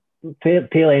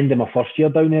tail end of my first year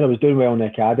down there. I was doing well in the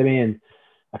academy, and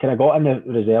I kind of got in the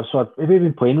reserve. So I've maybe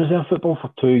been playing reserve football for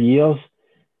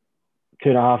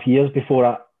 2.5 years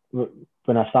before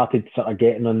when I started sort of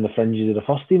getting on the fringes of the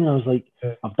first team. And I was like,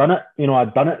 I've done it.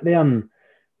 I'd done it there. And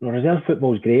reserve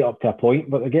football is great up to a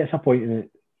point, but there gets a point in it.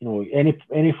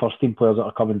 Any first team players that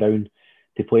are coming down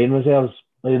to play in reserves,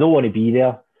 they don't want to be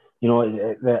there.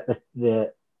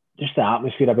 Just the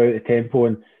atmosphere about the tempo,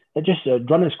 and it just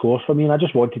run its course for me. And I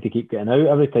just wanted to keep getting out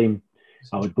every time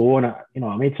I would go. And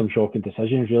I made some shocking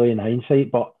decisions really in hindsight,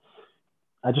 but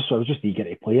I was just eager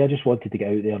to play. I just wanted to get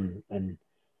out there and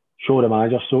show the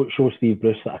manager, show Steve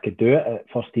Bruce that I could do it at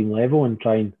first team level and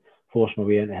try and force my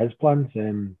way into his plans.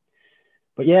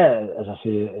 But yeah, as I say,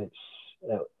 it's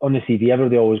on the CD.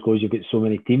 Everybody always goes, you've got so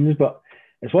many teams, but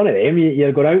it's one of them.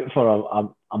 You're going out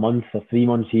for a month or 3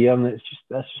 months here, and that's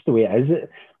just the way it is.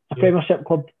 A Premiership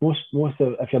club, most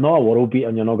of, if you're not a world beater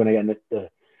and you're not going to get in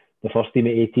the first team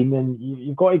at 18, then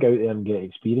you've got to go out there and get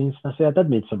experience. And I say I did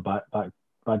make some bad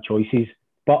choices,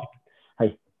 but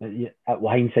hey,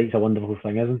 hindsight's a wonderful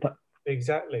thing, isn't it?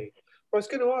 Exactly. Well, I was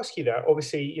going to ask you that.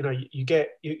 Obviously,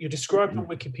 you're described on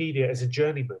Wikipedia as a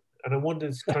journeyman, and I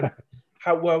wondered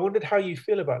how you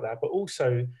feel about that. But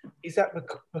also, is that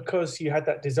because you had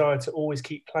that desire to always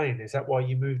keep playing? Is that why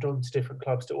you moved on to different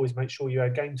clubs to always make sure you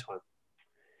had game time?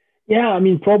 Yeah, I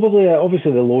mean, probably,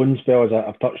 obviously the loan spell, as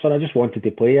I've touched on, I just wanted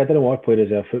to play. I didn't want to play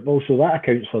reserve football, so that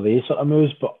accounts for these sort of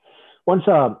moves. But once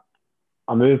I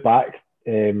moved back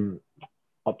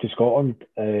up to Scotland,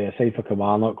 aside for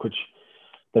Kilmarnock, which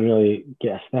didn't really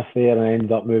get a sniff there, and I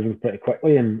ended up moving pretty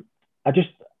quickly. And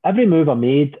every move I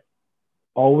made,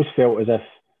 I always felt as if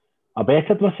I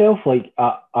bettered myself. Like,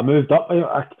 I moved up.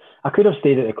 I could have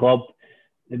stayed at the club.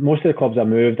 Most of the clubs I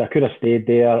moved, I could have stayed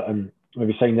there and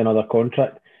maybe signed another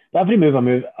contract. But every move I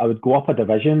moved, I would go up a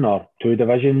division or two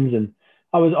divisions, and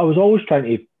I was always trying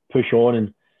to push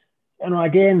on. And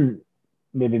again,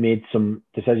 maybe made some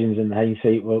decisions in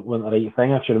hindsight weren't the right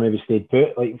thing. I should have maybe stayed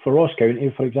put. Like for Ross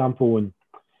County, for example, when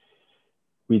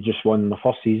we just won my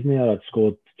first season there, I'd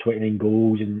scored 29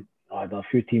 goals and I had a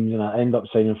few teams, and I ended up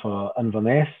signing for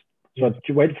Inverness. So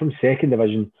I went from second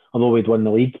division, although we'd won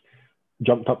the league,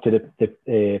 jumped up to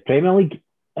the Premier League,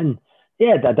 and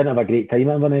yeah, I didn't have a great time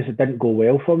at Inverness. It didn't go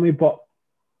well for me, but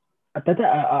I did it.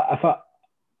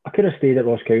 I could have stayed at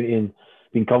Ross County and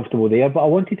been comfortable there, but I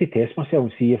wanted to test myself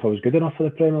and see if I was good enough for the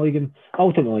Premier League. And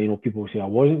ultimately, people say I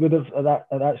wasn't good at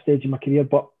that stage in my career,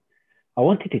 but I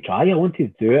wanted to try. I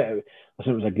wanted to do it. I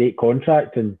thought it was a great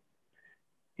contract, and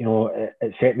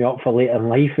it set me up for later in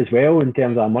life as well in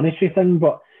terms of a monetary thing.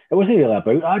 But it wasn't really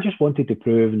about it. I just wanted to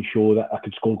prove and show that I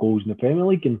could score goals in the Premier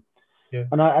League, and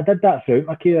I did that throughout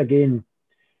my career. Again,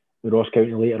 with Ross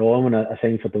County later on, when I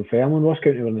signed for Dunfermline, Ross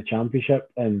County were in the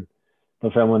Championship and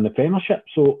Dunfermline in the Premiership.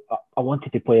 So I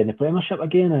wanted to play in the Premiership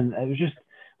again, and it was just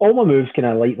all my moves kind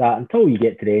of like that until you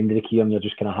get to the end of the career and you're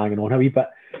just kind of hanging on a wee bit.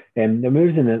 The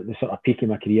moves in the sort of peak of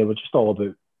my career were just all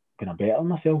about kind of bettering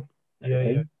myself.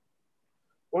 Yeah.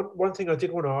 One thing I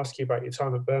did want to ask you about your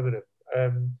time at Birmingham.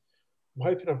 I'm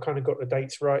hoping I've kind of got the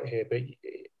dates right here, but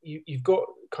you've got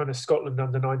kind of Scotland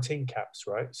under 19 caps,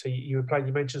 right? So you were playing.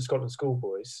 You mentioned Scotland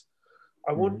schoolboys.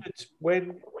 I wondered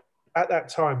when, at that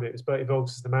time, it was Bertie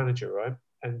Vogts as the manager, right?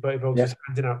 And Bertie Vogts was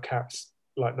handing out caps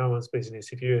like no one's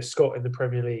business. If you're a Scot in the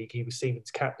Premier League, he was seeming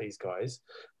to cap these guys.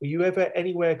 Were you ever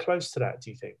anywhere close to that, do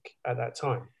you think, at that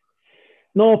time?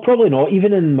 No, probably not.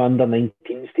 Even in my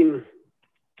under-19s team,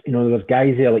 there was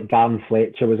guys there like Darren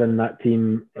Fletcher was in that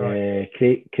team. Right.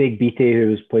 Craig Beattie, who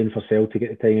was playing for Celtic at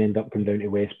the time, ended up coming down to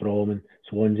West Brom and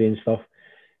Swansea and stuff.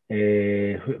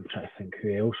 I'm trying to think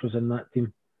who else was in that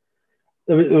team.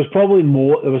 There was probably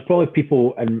more. There was probably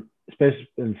people, especially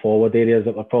in forward areas,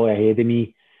 that were probably ahead of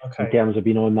me in terms of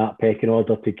being on that pecking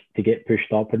order to get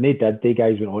pushed up, and they did. They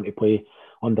guys went on to play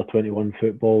under 21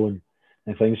 football and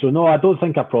things. So no, I don't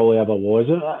think I probably ever was.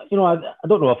 I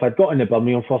don't know if I'd got in the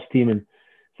Birmingham first team and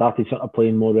started sort of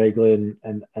playing more regularly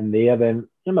and there, then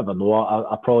you never know.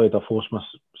 I probably would have forced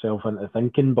myself into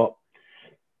thinking, but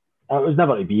it was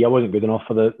never to be. I wasn't good enough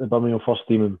for the Birmingham first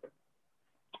team,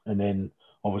 and then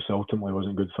obviously ultimately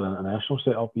wasn't good for the international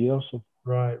setup either. So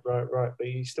right. But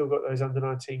you still got those under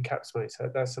 19 caps, mate.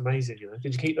 So that's amazing.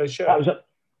 Did you keep those shirts? That was it.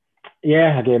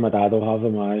 Yeah, again, my dad will have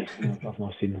them. I've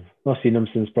not seen them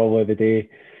since probably the day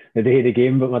of the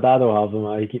game, but my dad will have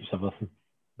them. He keeps everything.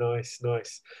 Nice. Well,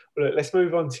 look, let's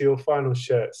move on to your final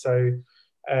shirt. So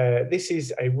this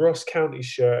is a Ross County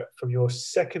shirt from your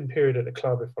second period at the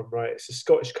club, if I'm right. It's a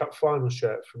Scottish Cup final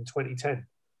shirt from 2010.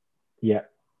 Yeah.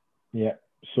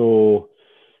 So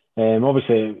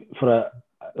obviously for a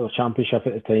championship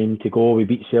at the time to go, we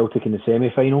beat Celtic in the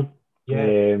semi-final,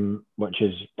 which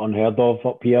is unheard of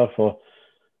up here. For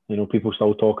people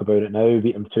still talk about it now. We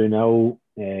beat them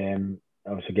 2-0.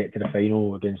 Obviously get to the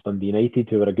final against Dundee United,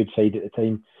 who were a good side at the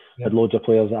time. Had loads of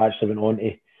players that actually went on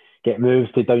to get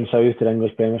moved to down south to the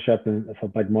English Premiership and for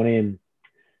big money, and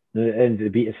they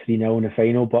beat us 3-0 in the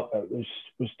final. But it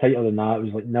was tighter than that. It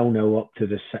was like 0-0 up to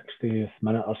the 60th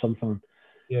minute or something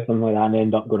like that, and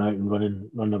ended up going out and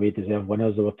running away deserved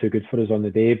winners. They were too good for us on the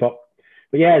day, but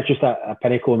yeah, it's just a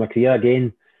pinnacle in my career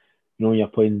again. You're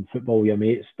playing football with your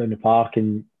mates down the park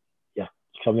and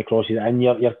somebody crosses it in,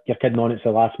 you're kidding on it to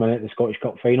the last minute, the Scottish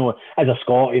Cup final. As a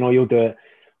Scot, you'll do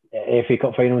it, FA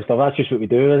Cup final and stuff. That's just what we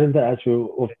do, isn't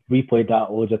it? We played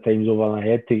that loads of times over our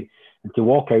head to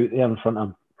walk out there in front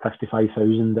of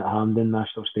 55,000 at Hampden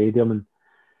National Stadium, and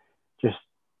it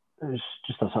was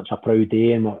just such a proud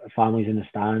day, and my family's in the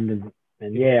stand, and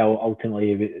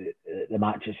ultimately the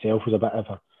match itself was a bit of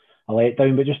a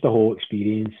letdown, but just the whole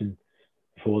experience, and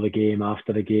before the game,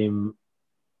 after the game,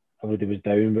 everybody was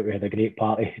down, but we had a great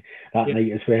party that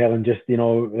night as well. And just,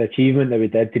 the achievement that we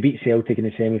did to beat Celtic in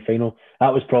the semi-final,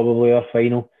 that was probably our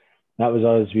final. That was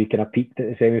us. We kind of peaked at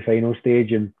the semi-final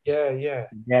stage. And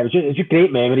it was just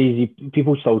great memories.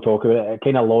 People still talk about it. It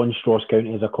kind of launched Ross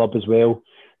County as a club as well.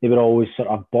 They were always sort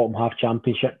of bottom half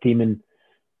championship team, and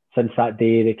since that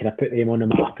day, they kind of put them on the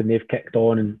map and they've kicked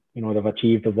on, and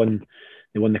they've won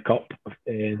the cup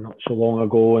not so long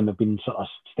ago, and they've been sort of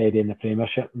steady in the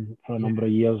Premiership for a number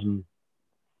of years, and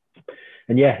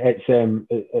yeah, it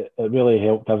really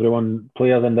helped everyone,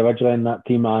 players individually in that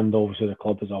team, and obviously the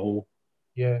club as a whole.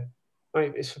 Yeah,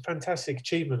 mate, it's a fantastic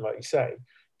achievement, like you say.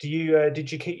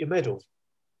 Did you keep your medal?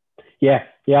 Yeah,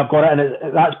 I've got it,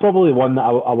 and that's probably one that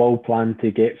I will plan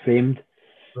to get framed.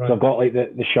 Right. So I've got like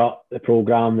the shirt, the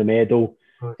programme, the medal.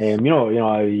 Nice.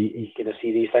 You can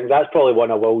see these things. That's probably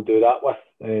one I will do that with.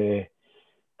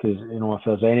 Because if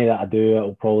there's any that I do,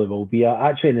 it'll probably will be.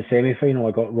 Actually, in the semi-final,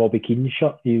 I got Robbie Keane's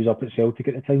shirt. He was up at Celtic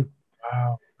at the time.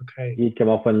 Wow. Okay. He'd come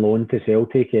up on loan to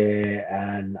Celtic,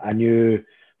 and I knew a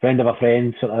friend of a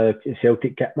friend, sort of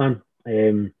Celtic kitman,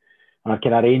 and I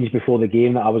could arrange before the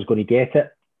game that I was going to get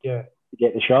it. Yeah. To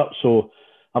get the shirt. So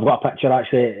I've got a picture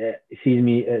actually.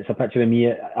 It's a picture of me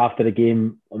after the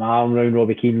game, my arm around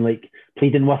Robbie Keane, like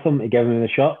pleading with him to give him the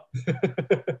shirt.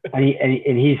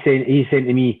 and he's saying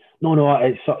to me, no,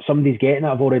 it's somebody's getting it.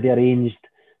 I've already arranged.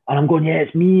 And I'm going, yeah,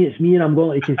 it's me. And I'm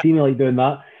going, you can see me like doing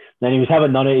that. And then he was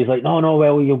having none of it. He's like, no,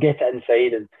 well, you'll get it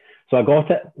inside. And so I got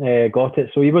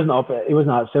it. So he wasn't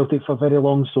at Celtic for very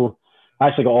long. So I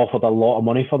actually got offered a lot of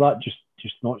money for that, just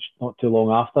not too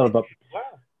long after.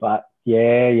 But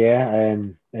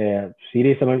serious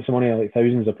amounts of money, like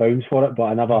thousands of pounds for it. But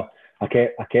I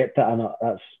kept it, and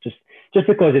that's just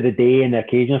because of the day and the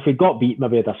occasion. If we'd got beat,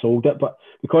 maybe I'd have sold it. But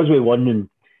because we won, and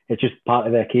it's just part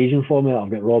of the occasion for me, I've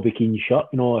got Robbie Keane's shirt,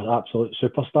 an absolute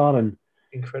superstar, and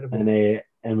incredible.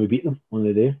 And we beat them on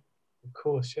the day. Of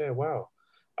course, yeah, wow.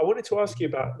 I wanted to ask you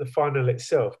about the final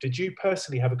itself. Did you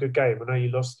personally have a good game? I know you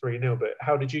lost 3-0, but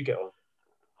how did you get on?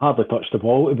 Hardly touched the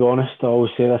ball, to be honest. I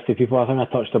always say this to people. I think I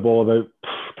touched the ball about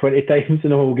 20 times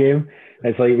in the whole game.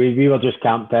 It's like we were just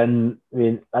camped in.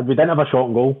 We didn't have a shot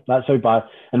on goal. That's how bad.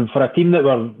 And for a team that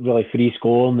were really free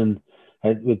scoring, and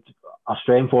our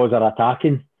strength was our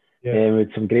attacking. Yeah. We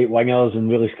had some great wingers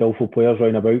and really skillful players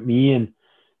round about me, and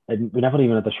we never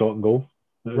even had a shot on goal.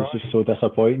 It was just so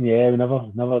disappointing. Yeah, we never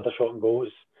had a shot on goal.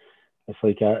 It's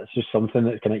like it's just something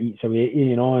that kind of eats away at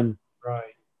you, and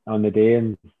on the day.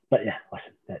 But yeah,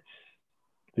 listen,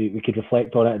 we could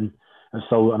reflect on it, and it's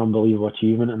still an unbelievable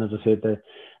achievement. And as I said,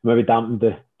 maybe dampened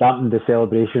the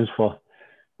celebrations for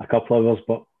a couple of hours,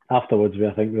 but afterwards, I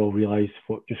think we all realised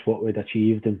what we'd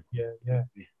achieved, and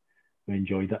we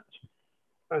enjoyed it.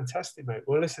 Fantastic, mate.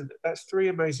 Well, listen, that's 3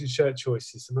 amazing shirt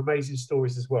choices, some amazing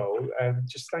stories as well.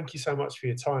 Just thank you so much for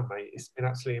your time, mate. It's been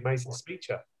absolutely amazing to speak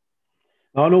to you.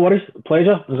 No worries.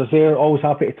 Pleasure. As I say, always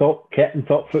happy to talk kit and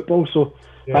talk football. So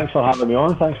thanks for having me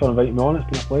on. Thanks for inviting me on. It's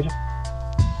been a pleasure.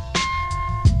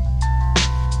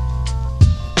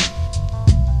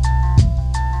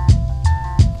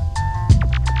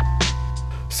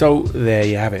 So there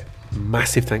you have it.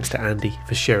 Massive thanks to Andy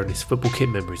for sharing his football kit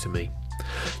memories with me.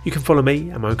 You can follow me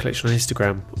and my own collection on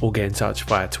Instagram, or get in touch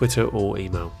via Twitter or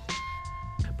email.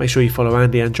 Make sure you follow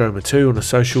Andy and Joma too on the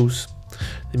socials.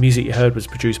 The music you heard was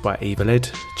produced by Eva Led.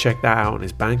 Check that out on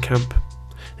his Bandcamp.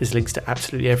 There's links to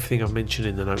absolutely everything I've mentioned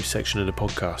in the notes section of the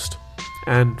podcast.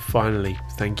 And finally,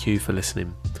 thank you for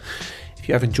listening. If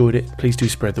you have enjoyed it, please do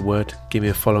spread the word, give me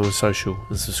a follow on social,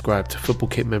 and subscribe to Football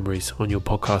Kit Memories on your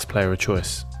podcast player of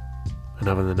choice. And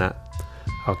other than that,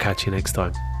 I'll catch you next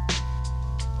time.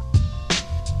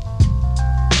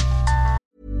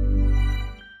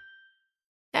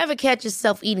 Ever catch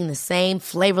yourself eating the same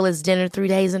flavorless dinner 3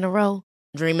 days in a row?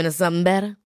 Dreaming of something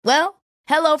better? Well,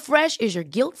 HelloFresh is your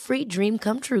guilt-free dream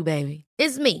come true, baby.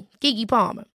 It's me, Keke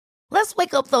Palmer. Let's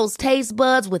wake up those taste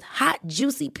buds with hot,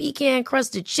 juicy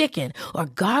pecan-crusted chicken or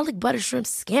garlic butter shrimp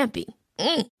scampi.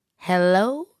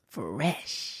 Hello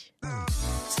Fresh.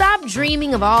 Stop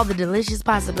dreaming of all the delicious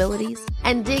possibilities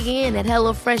and dig in at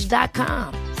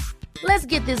HelloFresh.com. Let's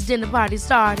get this dinner party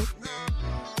started.